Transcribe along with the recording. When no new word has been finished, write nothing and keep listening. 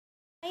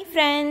Hi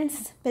friends,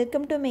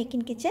 welcome to Make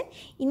in Kitchen.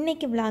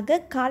 இன்னைக்கு vlog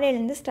காலையில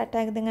இருந்து ஸ்டார்ட்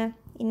ஆகுதுங்க.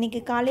 இன்னைக்கு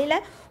காலையில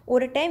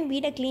ஒரு டைம்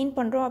வீடை க்ளீன்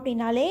பண்றோம்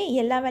அப்படினாலே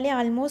எல்லா வேலையும்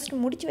ஆல்மோஸ்ட்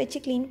முடிச்சு வச்சு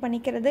க்ளீன்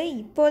பண்ணிக்கிறது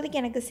இப்போதைக்கு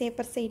எனக்கு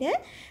சேஃபர் சைடு.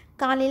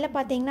 காலையில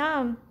பாத்தீங்கன்னா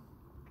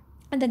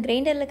அந்த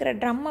கிரைண்டர்ல இருக்கிற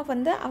ட்ரம்மை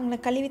வந்து அவங்கள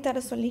கழுவி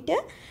தர சொல்லிட்டு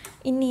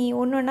இன்னி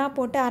ஒவ்வொண்ணா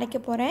போட்டு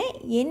அரைக்க போறேன்.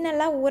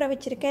 என்னெல்லாம் ஊற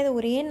வச்சிருக்கேன் அது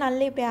ஒரே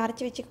நாள்ல இப்படி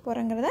அரைச்சு வச்சுக்க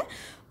போறேங்கறத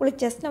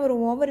உங்களுக்கு ஜஸ்ட் நான் ஒரு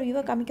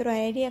ஓவர்வியூவை காமிக்கிற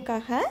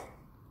ஐடியாக்காக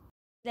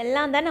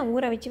இதெல்லாம் தான் நான்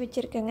ஊற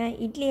வச்சிருக்கேங்க.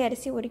 இட்லி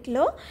அரிசி 1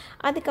 கிலோ,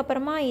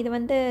 அதுக்கப்புறமா இது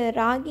வந்து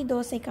ராகி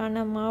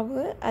தோசைக்கான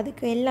மாவு,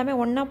 அதுக்கு எல்லாமே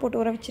ஒன்றா போட்டு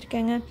ஊற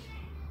வச்சுருக்கேங்க.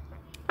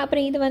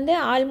 அப்புறம் இது வந்து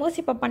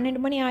ஆல்மோஸ்ட் இப்போ 12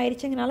 மணி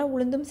ஆயிடுச்சுங்கனால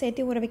உளுந்தும்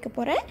சேர்த்து ஊற வைக்க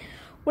போகிறேன்.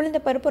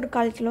 உளுந்த பருப்பு ஒரு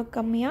 1/4 கிலோ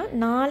கம்மியாக.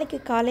 நாளைக்கு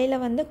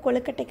காலையில் வந்து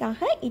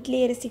கொழுக்கட்டைக்காக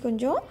இட்லி அரிசி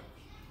கொஞ்சம்,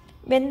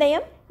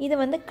 வெந்தயம். இது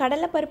வந்து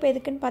கடலைப்பருப்பு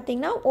எதுக்குன்னு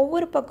பார்த்தீங்கன்னா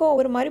ஒவ்வொரு பக்கம்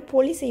ஒவ்வொரு மாதிரி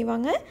போலி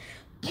செய்வாங்க.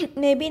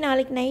 மேபி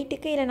நாளைக்கு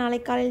நைட்டுக்கு இல்லை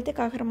நாளைக்கு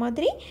காலையிலத்துக்கு ஆகிற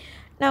மாதிரி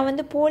நான்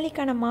வந்து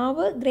போலிக்கான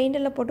மாவு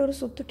கிரைண்டரில் போட்டு ஒரு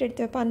சுத்துட்டு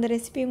எடுத்து வைப்பேன். அந்த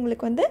ரெசிபி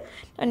உங்களுக்கு வந்து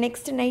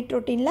நெக்ஸ்ட் நைட்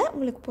ரொட்டீனில்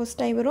உங்களுக்கு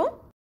போஸ்ட் ஆகி வரும்.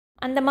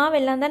 அந்த மாவு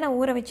எல்லாம் தான் நான்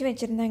ஊற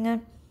வச்சுருந்தேங்க.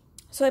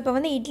 ஸோ இப்போ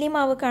வந்து இட்லி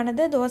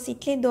மாவுக்கானது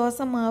இட்லி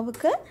தோசை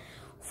மாவுக்கு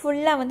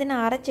ஃபுல்லாக வந்து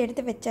நான் அரைச்சி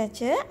எடுத்து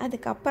வச்சாச்சு.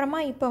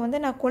 அதுக்கப்புறமா இப்போ வந்து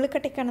நான்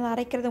கொழுக்கட்டைக்கானது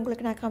அரைக்கிறது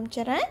உங்களுக்கு நான்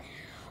காமிச்சிட்றேன்.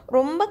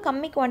 ரொம்ப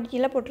கம்மி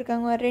குவான்டிட்டியில்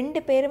போட்டிருக்காங்க.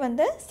 2 பேர்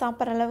வந்து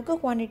சாப்பிட்ற அளவுக்கு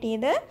குவான்டிட்டி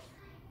இது.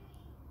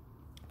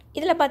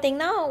 இதில்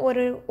பார்த்தீங்கன்னா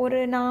ஒரு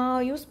நான்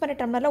யூஸ் பண்ண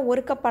டம்ளரில்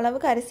 1 கப்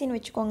அளவுக்கு அரிசின்னு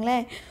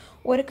வச்சுக்கோங்களேன்.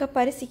 1 கப்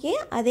அரிசிக்கு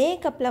அதே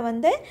கப்பில்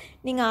வந்து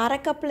நீங்கள் அரை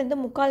கப்லேருந்து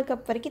 3/4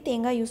 கப் வரைக்கும்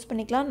தேங்காய் யூஸ்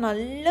பண்ணிக்கலாம்.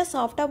 நல்லா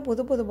சாஃப்டாக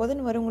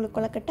பொதுன்னு வரும் உங்களுக்கு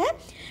கொழுக்கட்டை.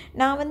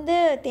 நான் வந்து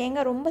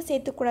தேங்காய் ரொம்ப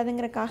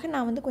சேர்த்துக்கூடாதுங்கிறக்காக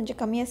நான் வந்து கொஞ்சம்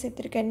கம்மியாக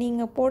சேர்த்துருக்கேன்.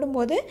 நீங்கள்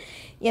போடும்போது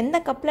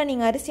எந்த கப்பில்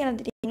நீங்கள் அரிசி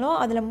அளந்துட்டீங்களோ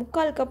அதில்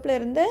 3/4 கப்பில்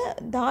இருந்து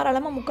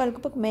தாராளமாக 3/4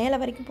 கப்புக்கு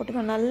மேலே வரைக்கும்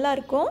போட்டுக்கலாம்,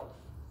 நல்லாயிருக்கும்.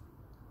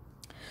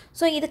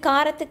 ஸோ இது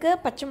காரத்துக்கு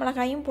பச்சை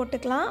மிளகாயும்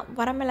போட்டுக்கலாம்,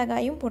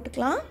 வரமிளகாயும்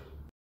போட்டுக்கலாம்.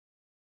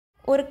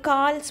 ஒரு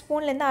 1/4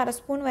 ஸ்பூன்லேருந்து அரை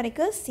ஸ்பூன்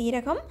வரைக்கும்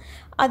சீரகம்,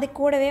 அது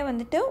கூடவே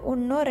வந்துட்டு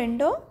 1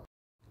 2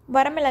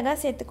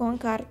 வரமிளகாய் சேர்த்துக்கோங்க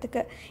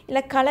காரத்துக்கு.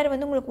 இல்லை கலர்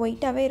வந்து உங்களுக்கு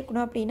ஒயிட்டாகவே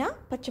இருக்கணும் அப்படின்னா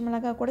பச்சை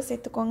மிளகாய் கூட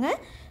சேர்த்துக்கோங்க.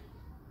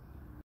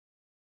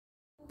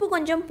 உப்பு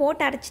கொஞ்சம்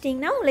போட்டு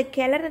அரைச்சிட்டிங்கன்னா உங்களுக்கு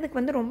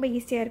கிளறதுக்கு வந்து ரொம்ப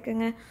ஈஸியாக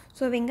இருக்குங்க.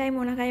 ஸோ வெங்காயம்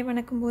மிளகாய்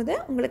வணக்கும் போது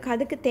உங்களுக்கு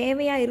அதுக்கு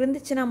தேவையாக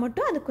இருந்துச்சுன்னா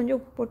மட்டும் அது கொஞ்சம்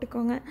உப்பு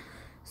போட்டுக்கோங்க.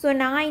 ஸோ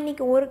நான்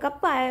இன்றைக்கி 1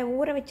 கப்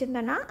ஊற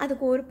வச்சுருந்தேன்னா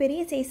அதுக்கு ஒரு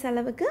பெரிய சைஸ்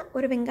அளவுக்கு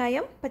ஒரு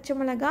வெங்காயம், பச்சை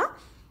மிளகாய்,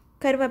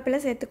 கருவேப்பிலை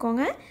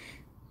சேர்த்துக்கோங்க.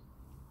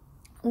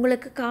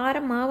 உங்களுக்கு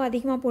காரம் மாவு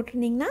அதிகமாக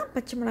போட்டிருந்தீங்கன்னா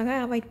பச்சை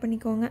மிளகாய் அவாய்ட்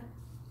பண்ணிக்கோங்க.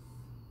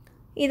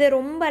 இது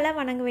ரொம்பலாம்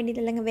வணங்க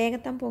வேண்டியது இல்லைங்க,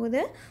 வேகத்தான்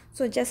போகுது.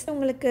 ஸோ ஜஸ்ட்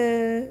உங்களுக்கு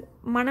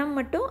மனம்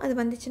மட்டும் அது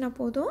வந்துச்சுன்னா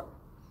போதும்.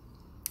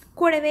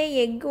 கூடவே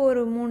எக்கு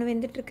ஒரு 3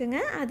 வெந்துட்டுருக்குங்க.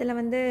 அதில்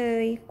வந்து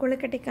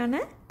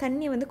கொழுக்கட்டைக்கான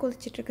தண்ணி வந்து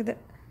கொதிச்சிட்ருக்குது.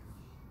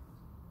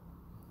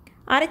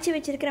 அரைச்சி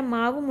வச்சுருக்கிற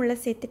மாவும் உள்ள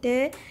சேர்த்துட்டு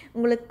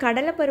உங்களுக்கு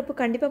கடலைப்பருப்பு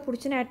கண்டிப்பாக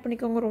பிடிச்சுன்னு ஆட்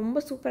பண்ணிக்கோங்க,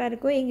 ரொம்ப சூப்பராக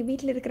இருக்கும். எங்கள்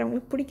வீட்டில்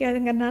இருக்கிறவங்களுக்கு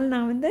பிடிக்காதுங்கிறனால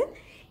நான் வந்து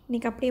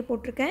இன்றைக்கி அப்படியே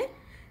போட்டிருக்கேன்.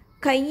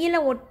 கையில்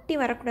ஒட்டி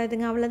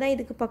வரக்கூடாதுங்க, அவ்வளோதான்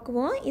இதுக்கு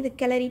பக்குவம். இது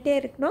கிளறிட்டே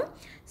இருக்கணும்.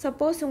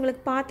 சப்போஸ்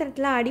உங்களுக்கு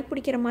பாத்திரத்தில் அடி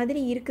பிடிக்கிற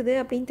மாதிரி இருக்குது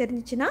அப்படின்னு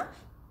தெரிஞ்சிச்சுன்னா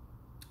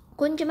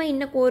கொஞ்சமாக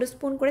இன்னும் 1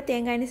 ஸ்பூன் கூட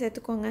தேங்காய் எண்ணெய்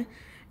சேர்த்துக்கோங்க,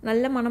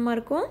 நல்ல மணமாக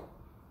இருக்கும்.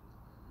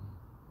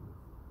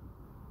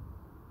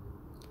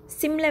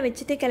 சிம்மில்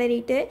வச்சுட்டு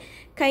கிளறிட்டு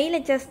கையில்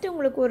ஜஸ்ட்டு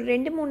உங்களுக்கு ஒரு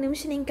 2-3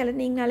 நிமிஷம் நீங்கள்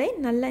கிளறினீங்கனாலே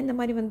நல்லா இந்த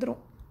மாதிரி வந்துடும்.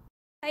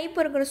 கை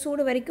பொறுக்கிற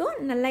சூடு வரைக்கும்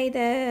நல்லா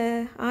இதை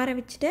ஆற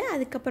வச்சுட்டு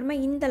அதுக்கப்புறமா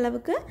இந்த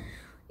அளவுக்கு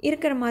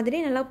இருக்கிற மாதிரி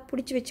நல்லா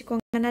பிடிச்சி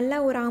வச்சுக்கோங்க. நல்லா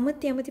ஒரு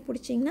அமுத்தி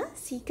பிடிச்சிங்கன்னா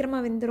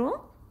சீக்கிரமாக வெந்துடும்.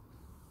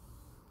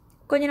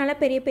 கொஞ்சம் நல்லா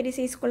பெரிய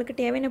சைஸ்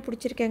கொழுக்கட்டையாகவே நான்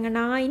பிடிச்சிருக்கேங்க.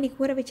 நான் இன்றைக்கி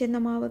ஊற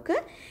வச்சுருந்த மாவுக்கு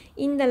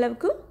இந்த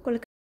அளவுக்கு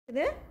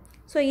கொழுக்கட்டை.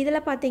 ஸோ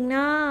இதில்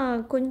பார்த்திங்கன்னா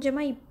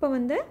கொஞ்சமாக இப்போ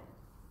வந்து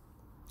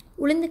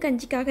உளுந்து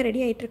கஞ்சிக்காக ரெடி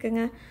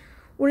ஆகிட்டுருக்குங்க.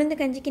 உளுந்து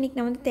கஞ்சிக்கு இன்றைக்கி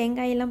நான் வந்து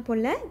தேங்காயெல்லாம்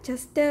போடல,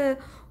 ஜஸ்ட்டு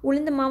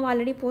உளுந்து மாவு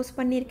ஆல்ரெடி போஸ்ட்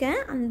பண்ணியிருக்கேன்.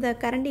 அந்த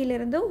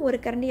கரண்டியிலேருந்து ஒரு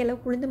கரண்டி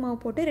அளவுக்கு உளுந்து மாவு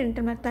போட்டு 2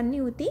 டம்ளர் தண்ணி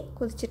ஊற்றி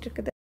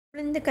கொதிச்சிட்ருக்குது.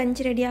 உளுந்து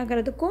கஞ்சி ரெடி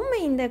ஆகிறதுக்கும்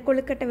இந்த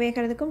கொழுக்கட்டை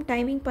வேகிறதுக்கும்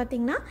டைமிங்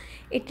பார்த்திங்கன்னா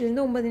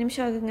 8லேருந்து 9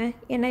 நிமிஷம் ஆகுங்க.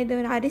 ஏன்னா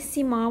இது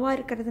அரிசி மாவாக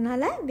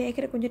இருக்கிறதுனால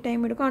வேகிற கொஞ்சம்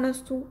டைம் எடுக்கும். ஆனால்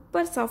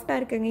சூப்பர் சாஃப்டாக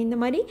இருக்குங்க இந்த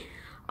மாதிரி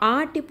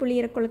ஆட்டி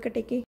புளியிற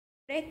கொழுக்கட்டைக்கு.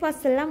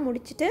 பிரேக்ஃபாஸ்ட் எல்லாம்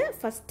முடிச்சுட்டு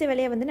ஃபஸ்ட்டு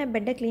வேலையை வந்து நான்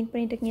பெட்டை க்ளீன்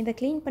பண்ணிட்டுருக்கேன். இதை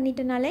க்ளீன்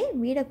பண்ணிட்டனாலே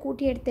வீடை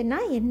கூட்டி எடுத்தேன்னா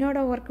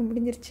என்னோடய ஒர்க்கு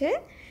முடிஞ்சிருச்சு.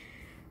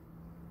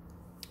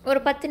 ஒரு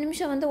 10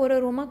 நிமிஷம் வந்து ஒரு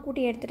ரூமாக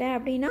கூட்டி எடுத்துட்டேன்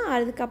அப்படின்னா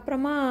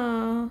அதுக்கப்புறமா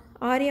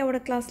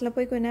ஆரியாவோட கிளாஸில்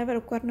போய் கொஞ்ச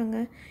நேரம்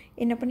உட்காரணுங்க.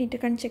 என்ன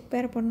பண்ணிட்டுருக்கான்னு செக்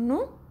வேறு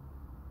பண்ணணும்.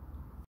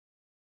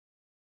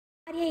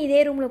 ஆரியா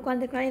இதே ரூமில்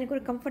உட்காந்துருக்கலாம், எனக்கு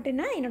ஒரு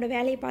கம்ஃபர்ட்னா என்னோடய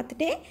வேலையை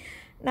பார்த்துட்டே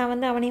நான்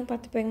வந்து அவனையும்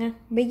பார்த்துப்பேங்க.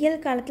 வெயில்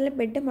காலத்தில்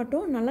பெட்டை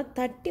மட்டும் நல்லா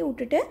தட்டி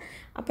விட்டுட்டு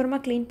அப்புறமா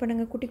க்ளீன்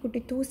பண்ணுங்கள். குட்டி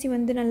தூசி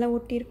வந்து நல்லா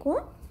ஒட்டியிருக்கும்.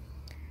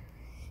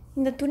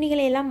 இந்த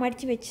துணிகளை எல்லாம்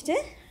மடித்து வச்சுட்டு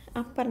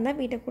அப்புறம் தான்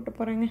வீட்டை கூட்ட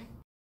போகிறேங்க.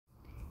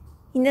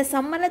 இந்த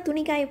சம்மரில்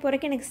துணி காய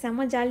போகிறக்கு எனக்கு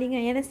செம்ம ஜாலிங்க.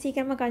 ஏன்னா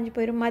சீக்கிரமாக காஞ்சி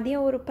போயிடும்.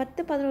 மதியம் ஒரு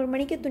 10-11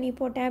 மணிக்கு துணி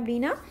போட்டேன்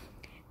அப்படின்னா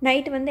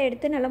நைட்டு வந்து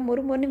எடுத்து நல்லா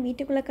மொறுன்னு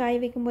வீட்டுக்குள்ளே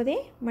காய வைக்கும் போதே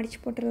மடித்து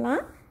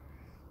போட்டுடலாம்.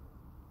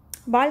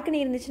 பால்கனி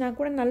இருந்துச்சுன்னா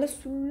கூட நல்லா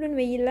சுள்ளுன்னு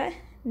வெயிலில்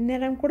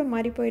நிறம் கூட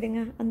மாறி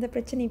போயிடுங்க, அந்த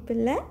பிரச்சனை இப்போ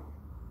இல்லை.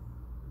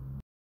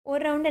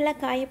 ஒரு ரவுண்டெல்லாம்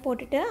காய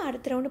போட்டுட்டு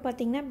அடுத்த ரவுண்டு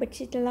பார்த்திங்கன்னா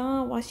பெட்ஷீட்டெல்லாம்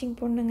வாஷிங்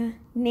போடணுங்க.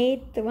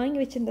 நேற்று வாங்கி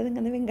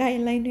வச்சுருந்ததுங்க அந்த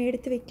வெங்காயம்லாம் இன்னும்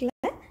எடுத்து வைக்கல.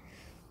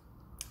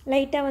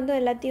 லைட்டாக வந்து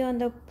எல்லாத்தையும்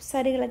அந்த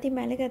சருகு எல்லாத்தையும்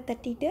மேலே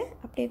தட்டிட்டு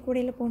அப்படியே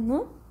கூடையில்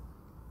போடணும்.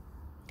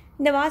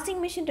 இந்த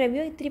வாஷிங் மிஷின்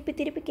ரிவ்யூ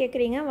திருப்பி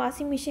கேட்குறீங்க.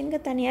 வாஷிங் மிஷினுக்கு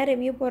தனியாக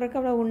ரிவ்யூ போடுறதுக்கு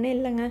அவ்வளோ ஒன்றும்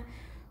இல்லைங்க.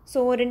 ஸோ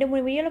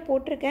 2-3 வீடியோவில்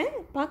போட்டிருக்கேன்,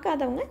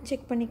 பார்க்காதவங்க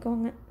செக்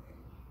பண்ணிக்கோங்க.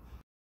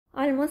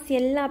 ஆல்மோஸ்ட்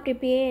எல்லாம்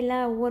அப்படியே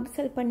எல்லாம்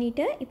ஒர்சல்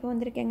பண்ணிவிட்டு இப்போ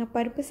வந்திருக்கேங்க.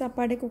 பருப்பு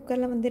சாப்பாடு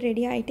குக்கரில் வந்து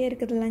ரெடி ஆகிட்டே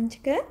இருக்குது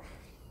லஞ்சுக்கு.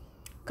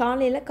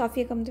 காலையில்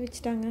காஃபியை கலந்து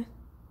வச்சுட்டாங்க.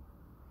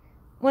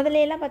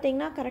 முதலையெல்லாம்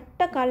பார்த்திங்கன்னா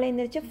கரெக்டாக காலையில்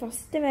எழுந்திரிச்சு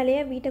ஃபஸ்ட்டு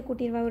வேலையாக வீட்டை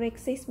கூட்டிடுவேன். ஒரு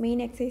எக்ஸசைஸ்,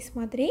 மெயின் எக்ஸசைஸ்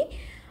மாதிரி.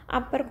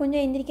 அப்புறம்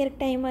கொஞ்சம்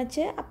எந்திரிக்கிறதுக்கு டைம்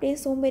ஆச்சு. அப்படியே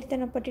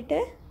சோம்பேறித்தனப்பட்டுட்டு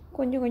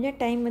கொஞ்சம்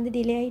டைம் வந்து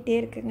டிலே ஆகிட்டே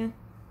இருக்குங்க.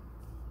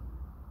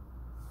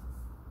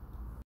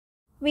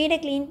 வீடை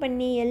க்ளீன்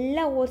பண்ணி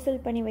எல்லாம்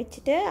ஓர்சல் பண்ணி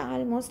வச்சுட்டு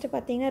ஆல்மோஸ்ட்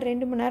பார்த்திங்கன்னா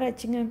 2 மணி நேரம்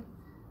ஆச்சுங்க.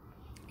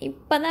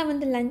 இப்போ தான்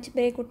வந்து லஞ்ச்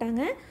பிரேக்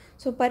விட்டாங்க.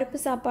 ஸோ பருப்பு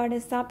சாப்பாடு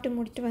சாப்பிட்டு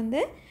முடிச்சுட்டு வந்து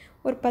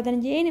ஒரு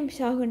 15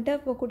 நிமிஷம் ஆகுன்ட்டு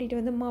இப்போ கூட்டிகிட்டு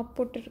வந்து மாப்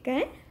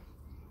போட்டுருக்கேன்.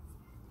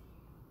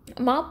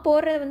 மாப்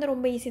போடுறது வந்து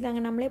ரொம்ப ஈஸி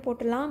தாங்க, நம்மளே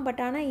போட்டுடலாம்.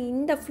 பட் ஆனால்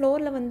இந்த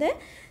ஃப்ளோரில் வந்து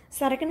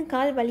சரக்குன்னு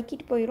கால்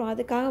வலிக்கிட்டு போயிடும்.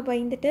 அதுக்காக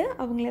பயந்துட்டு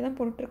அவங்களே தான்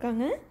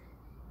போட்டுட்ருக்காங்க.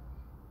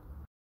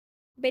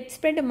 பெட்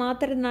ஸ்ப்ரெட்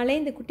மாற்றுறதுனாலே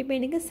இந்த குட்டி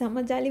பையனுக்கு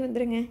செம ஜாலி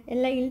வந்துடுங்க.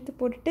 எல்லாம் இழுத்து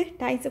போட்டுட்டு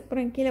டாய்ஸ்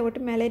அப்புறம் கீழே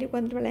போட்டு மேலேறி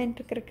உட்காந்து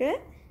விளையாண்டுருக்குறக்கு.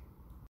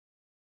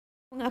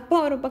 அவங்க அப்பா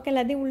ஒரு பக்கம்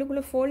எல்லாத்தையும்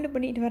உள்ளுக்குள்ளே ஃபோல்டு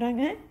பண்ணிட்டு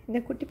வராங்க. இந்த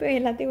குட்டி பையன்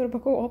எல்லாத்தையும் ஒரு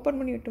பக்கம் ஓப்பன்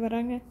பண்ணி விட்டு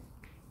வராங்க.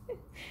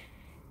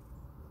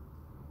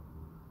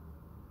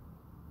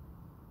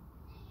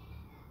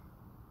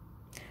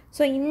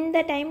 ஸோ இந்த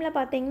டைமில்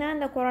பார்த்திங்கன்னா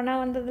இந்த கொரோனா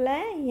வந்ததில்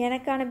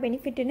எனக்கான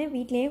பெனிஃபிட்டுன்னு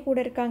வீட்லேயே கூட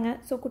இருக்காங்க.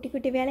 ஸோ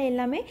குட்டி வேலை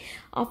எல்லாமே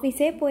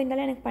ஆஃபீஸே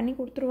போயிருந்தாலும் எனக்கு பண்ணி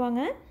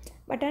கொடுத்துருவாங்க.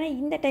 பட் ஆனால்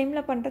இந்த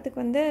டைமில் பண்ணுறதுக்கு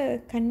வந்து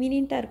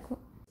கன்வீனியண்ட்டாக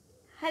இருக்கும்.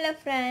 ஹலோ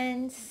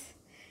ஃப்ரெண்ட்ஸ்,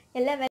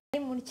 எல்லா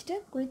வேலையும் முடிச்சுட்டு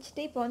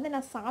குளிச்சுட்டு இப்போ வந்து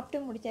நான் சாப்பிட்டு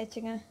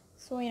முடிச்சாச்சுங்க.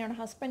 ஸோ என்னோடய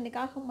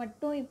ஹஸ்பண்டுக்காக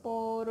மட்டும்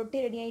இப்போது ரொட்டி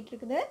ரெடி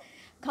ஆகிட்டுருக்குது.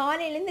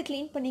 காலையிலேருந்து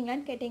க்ளீன்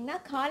பண்ணிங்களான்னு கேட்டிங்கன்னா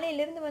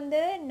காலையிலேருந்து வந்து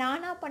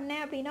நானாக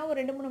பண்ணேன் அப்படின்னா ஒரு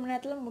 2-3 மணி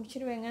நேரத்தில்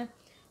முடிச்சிடுவேங்க.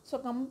 ஸோ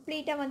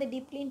கம்ப்ளீட்டாக வந்து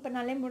டீப் க்ளீன்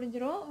பண்ணாலே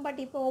முடிஞ்சிடும். பட்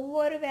இப்போ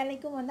ஒவ்வொரு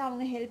வேலைக்கும் வந்து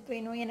அவங்க ஹெல்ப்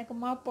வேணும். எனக்கு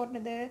மாப்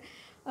போடுறது,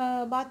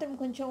 பாத்ரூம்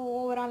கொஞ்சம்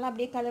ஓவராலாக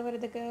அப்படியே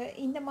கழுவுறதுக்கு,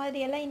 இந்த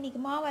மாதிரியெல்லாம்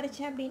இன்றைக்கி மாவு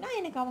அரைச்சேன் அப்படின்னா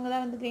எனக்கு அவங்க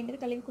தான் வந்து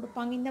கிரைண்டர் கழுவி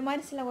கொடுப்பாங்க. இந்த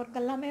மாதிரி சில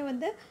ஒர்க் எல்லாமே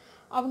வந்து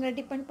அவங்கள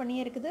டிபெண்ட்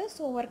பண்ணியே இருக்குது.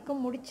 ஸோ ஒர்க்கை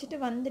முடிச்சுட்டு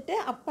வந்துட்டு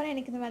அப்புறம்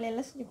எனக்கு இந்த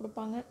வேலையெல்லாம் செஞ்சு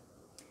கொடுப்பாங்க.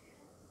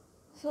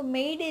 ஸோ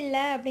மெய்டு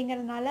இல்லை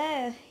அப்படிங்கிறதுனால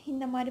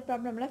இந்த மாதிரி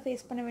ப்ராப்ளம்லாம்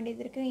ஃபேஸ் பண்ண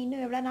வேண்டியது இருக்குது.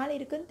 இன்னும் எவ்வளோ நாள்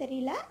இருக்குதுன்னு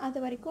தெரியல. அது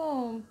வரைக்கும்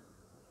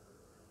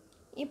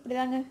இப்படி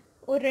தாங்க.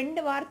 ஒரு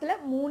 2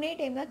 வாரத்தில் 3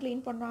 டைம் தான்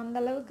க்ளீன் பண்ணுறோம்.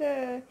 அந்தளவுக்கு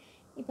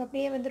இப்போ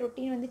அப்படியே வந்து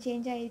ரொட்டீன் வந்து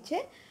சேஞ்ச் ஆகிடுச்சு.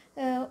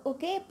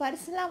 ஓகே,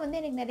 பர்சனலாக வந்து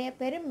எனக்கு நிறைய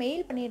பேர்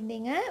மெயில்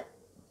பண்ணியிருந்தீங்க,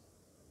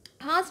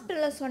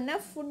 ஹாஸ்பிட்டலில் சொன்ன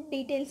ஃபுட்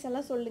டீட்டெயில்ஸ்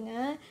எல்லாம்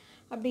சொல்லுங்கள்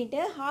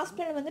அப்படின்ட்டு.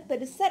 ஹாஸ்பிட்டலில் வந்து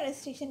பெருசாக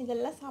ரெஸ்ட்ரிக்ஷன்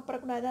இதெல்லாம்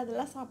சாப்பிடக்கூடாது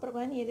அதெல்லாம்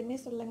சாப்பிடக்கூடாதுன்னு எதுவுமே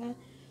சொல்லுங்கள்.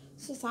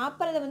 ஸோ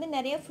சாப்பிட்றது வந்து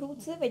நிறைய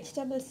ஃப்ரூட்ஸு,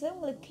 வெஜிடபிள்ஸு,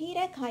 உங்களுக்கு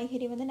கீரை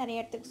காய்கறி வந்து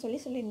நிறைய இடத்துக்கு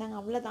சொல்லியிருந்தாங்க.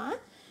 அவ்வளோதான்.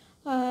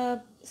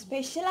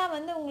 ஸ்பெஷலாக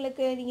வந்து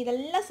உங்களுக்கு நீங்கள்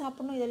இதெல்லாம்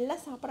சாப்பிட்ணும்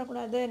இதெல்லாம்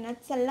சாப்பிடக்கூடாது,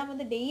 நட்ஸ் எல்லாம்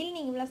வந்து டெய்லி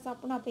நீங்கள் இவ்வளோ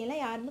சாப்பிட்ணும்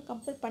அப்படியெல்லாம் யாருமே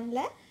கம்பல்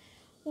பண்ணல.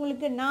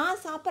 உங்களுக்கு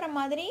நான் சாப்பிட்ற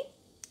மாதிரி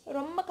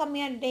ரொம்ப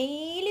கம்மியாக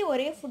டெய்லி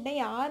ஒரே ஃபுட்டை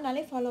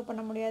யாருனாலே ஃபாலோ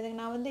பண்ண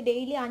முடியாதுங்க. நான் வந்து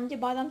டெய்லி 5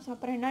 பாதாம்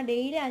சாப்பிட்றேன்னா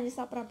டெய்லி 5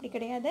 சாப்பிட்றேன் அப்படி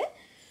கிடையாது.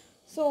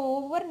 ஸோ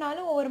ஒவ்வொரு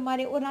நாளும் ஒவ்வொரு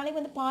மாதிரி. ஒரு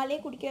நாளைக்கு வந்து பாலே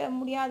குடிக்க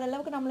முடியாத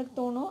அளவுக்கு நம்மளுக்கு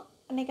தோணும்,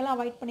 அன்றைக்கெல்லாம்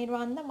அவாய்ட்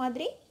பண்ணிடுவோம். அந்த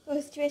மாதிரி ஒரு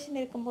சிச்சுவேஷன்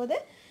இருக்கும்போது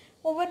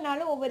ஒவ்வொரு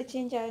நாளும் ஒவ்வொரு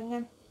சேஞ்ச் ஆகுங்க.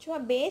 சும்மா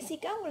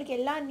பேசிக்காக உங்களுக்கு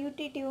எல்லா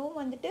நியூட்ரிட்டிவும்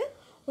வந்துட்டு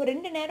ஒரு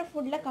 2 நேரம்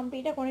ஃபுட்டில்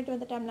கம்ப்ளீட்டாக கொண்டுட்டு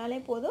வந்துட்டோம்னாலே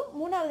போதும்.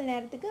 3வது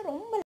நேரத்துக்கு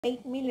ரொம்ப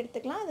லைட் மீல்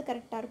எடுத்துக்கலாம், அது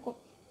கரெக்டாக இருக்கும்.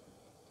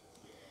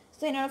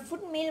 ஸோ என்னோடய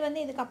ஃபுட் மீல் வந்து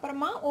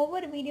இதுக்கப்புறமா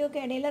ஒவ்வொரு வீடியோக்கு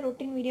இடையில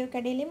ரொட்டீன் வீடியோக்கு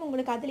இடையிலையும்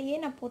உங்களுக்கு அதுலேயே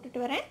நான்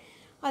போட்டுட்டு வரேன்.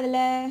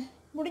 அதில்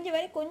முடிஞ்ச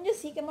வரை கொஞ்சம்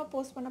சீக்கிரமாக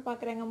போஸ்ட் பண்ண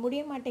பார்க்குறேங்க.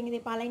 முடிய மாட்டேங்குது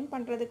இப்போ அலைன்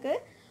பண்ணுறதுக்கு,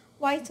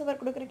 வாய்ஸ்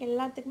ஓவர் கொடுக்குறக்கு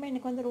எல்லாத்துக்குமே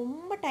எனக்கு வந்து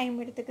ரொம்ப டைம்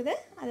எடுத்துக்குது.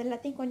 அது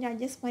எல்லாத்தையும் கொஞ்சம்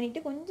அட்ஜஸ்ட்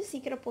பண்ணிவிட்டு கொஞ்சம்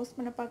சீக்கிரம் போஸ்ட்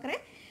பண்ண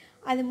பார்க்குறேன்.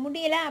 அது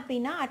முடியலை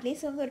அப்படின்னா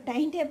அட்லீஸ்ட் வந்து ஒரு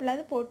டைம்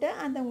டேபிளாவது போட்டு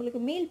அந்த உங்களுக்கு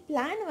மீல்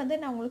பிளான் வந்து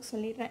நான் உங்களுக்கு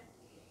சொல்லிடுறேன்.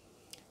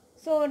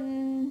 ஸோ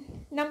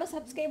நம்ம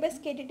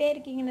சப்ஸ்கிரைபர்ஸ் கேட்டுகிட்டே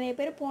இருக்கீங்க நிறைய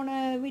பேர். போன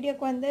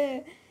வீடியோக்கு வந்து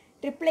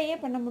ரிப்ளையே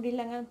பண்ண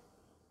முடியலங்க.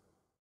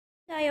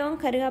 வெங்காயம்,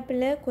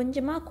 கருவேப்பிலை,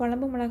 கொஞ்சமாக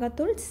குழம்பு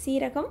மிளகாத்தூள்,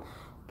 சீரகம்,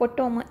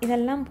 பொட்டோமா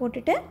இதெல்லாம்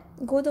போட்டுட்டு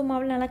கோதுமை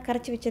மாவில் நல்லா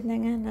கரைச்சி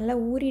வச்சுருந்தேங்க. நல்லா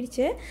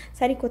ஊறிடுச்சு.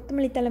 சரி,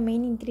 கொத்தமல்லி தழை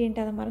மெயின்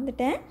இன்க்ரீடியன்ட், அதை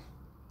மறந்துட்டேன்.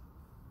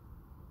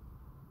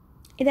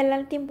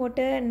 இதெல்லாத்தையும்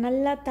போட்டு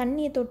நல்லா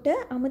தண்ணியை தொட்டு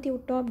அமுத்தி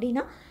விட்டோம்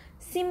அப்படின்னா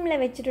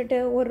சிம்மில் வச்சுட்டு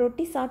ஒரு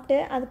ரொட்டி சாப்பிட்டு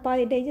அது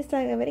பாதி டைஜஸ்ட்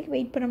ஆகிற வரைக்கும்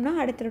வெயிட் பண்ணோம்னா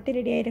அடுத்த ரொட்டி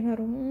ரெடி ஆகிடுங்க.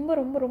 ரொம்ப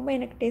ரொம்ப ரொம்ப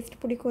எனக்கு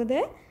டேஸ்ட் பிடிக்கும். அது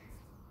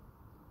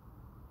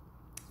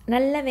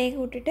நல்லா வேக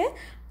விட்டுட்டு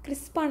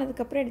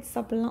கிறிஸ்பானதுக்கப்புறம் எடுத்து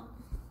சாப்பிட்லாம்.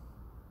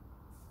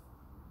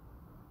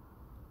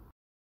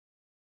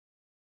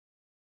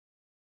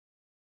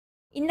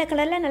 இந்த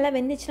கலரில் நல்லா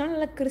வெந்துச்சுன்னா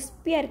நல்லா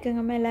கிறிஸ்பியாக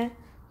இருக்குங்க மேலே.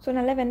 ஸோ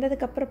நல்லா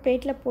வெந்ததுக்கப்புறம்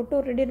பிளேட்டில் போட்டு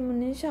ஒரு 2-3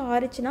 நிமிஷம்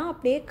ஆறிச்சுன்னா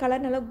அப்படியே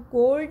கலர் நல்லா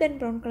கோல்டன்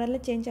ப்ரௌன்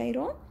கலரில் சேஞ்ச்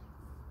ஆயிரும்.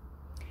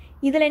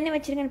 இதில் என்ன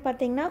வச்சுருக்கேன்னு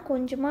பார்த்தீங்கன்னா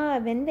கொஞ்சமாக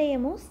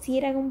வெந்தயமும்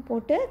சீரகமும்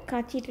போட்டு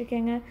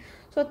காய்ச்சிட்ருக்கேங்க.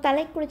 ஸோ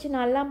தலைக்கு குளிச்ச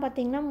நாள்லாம்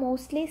பார்த்திங்கன்னா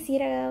மோஸ்ட்லி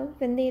சீரக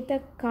வெந்தயத்தை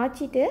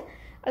காய்ச்சிட்டு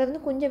அது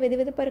வந்து கொஞ்சம்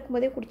வெதுப்பாக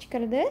இருக்கும்போதே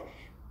குடிச்சிக்கிறது.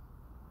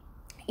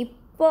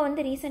 இப்போ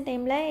வந்து ரீசெண்ட்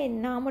டைமில்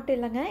நான் மட்டும்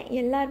இல்லைங்க,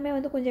 எல்லாருமே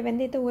வந்து கொஞ்சம்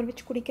வெந்தயத்தை ஊற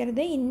வச்சு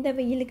குடிக்கிறது இந்த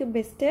வெயிலுக்கு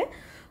பெஸ்ட்டு.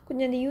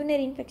 கொஞ்சம் இந்த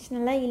யூரினரி இன்ஃபெக்ஷன்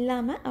எல்லாம்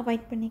இல்லாமல்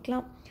அவாய்ட்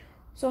பண்ணிக்கலாம்.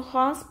 ஸோ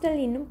ஹாஸ்பிட்டல்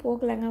இன்னும்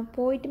போகலைங்க,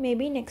 போயிட்டு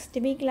மேபி நெக்ஸ்ட்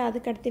வீக்கில்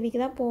அதுக்கு அடுத்த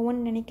வீக் தான்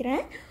போவோன்னு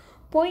நினைக்கிறேன்.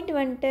 போயிட்டு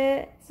வந்துட்டு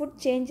ஃபுட்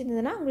சேஞ்ச்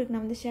இருந்ததுன்னா உங்களுக்கு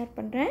நான் வந்து ஷேர்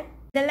பண்ணுறேன்.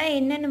 இதெல்லாம்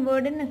என்னென்ன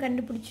வேர்டுன்னு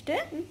கண்டுபிடிச்சிட்டு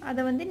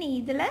அதை வந்து நீ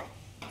இதில்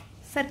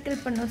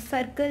சர்க்கிள் பண்ணும்.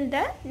 Circle the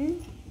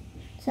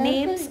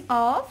names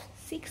of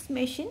 6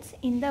 machines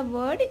in the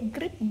word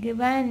grip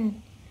given.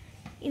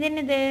 இது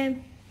என்னது?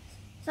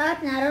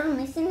 ஷார்ப்னர். ஒரு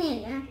மிஷினே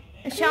இல்லை.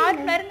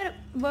 ஷார்ப்னர்ங்கிற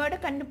வேர்டை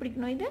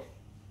கண்டுபிடிக்கணும். இது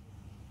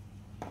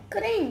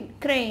crane.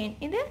 crane.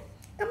 இது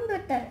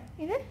கம்ப்யூட்டர்.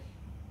 இது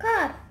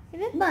கார்.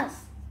 இது பஸ்.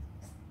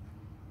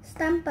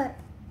 ஸ்டம்பர்.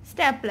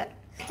 ஸ்டாப்லர்.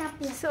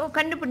 ஸோ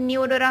கண்டுபிடி. நீ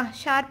ஒரு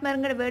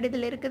ஷார்ப்னர்ங்கிற வேர்டு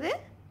இதில் இருக்குது.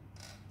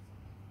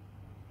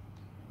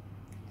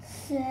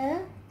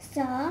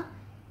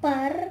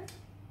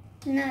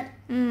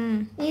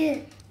 இது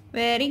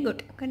வெரி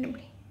குட்.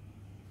 கண்டுபிடி.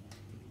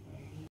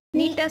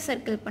 நீட்டாக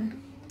சர்க்கிள் பண்ணு.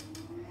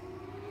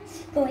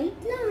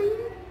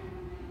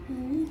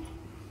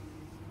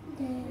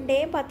 டே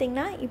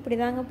பார்த்தீங்கன்னா இப்படி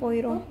தாங்க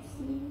போயிடும்.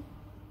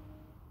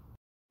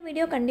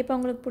 வீடியோ கண்டிப்பாக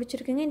உங்களுக்கு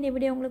பிடிச்சிருக்குங்க. இந்த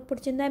வீடியோ உங்களுக்கு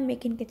பிடிச்சிருந்தா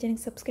மேக் இன்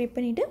கிச்சனுக்கு சப்ஸ்கிரைப்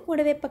பண்ணிவிட்டு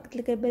கூடவே பக்கத்தில்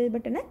இருக்கிற பெல்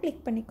பட்டனை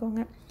கிளிக்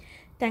பண்ணிக்கோங்க.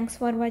 தேங்க்ஸ்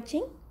ஃபார்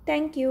வாட்சிங்.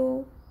 தேங்க்யூ.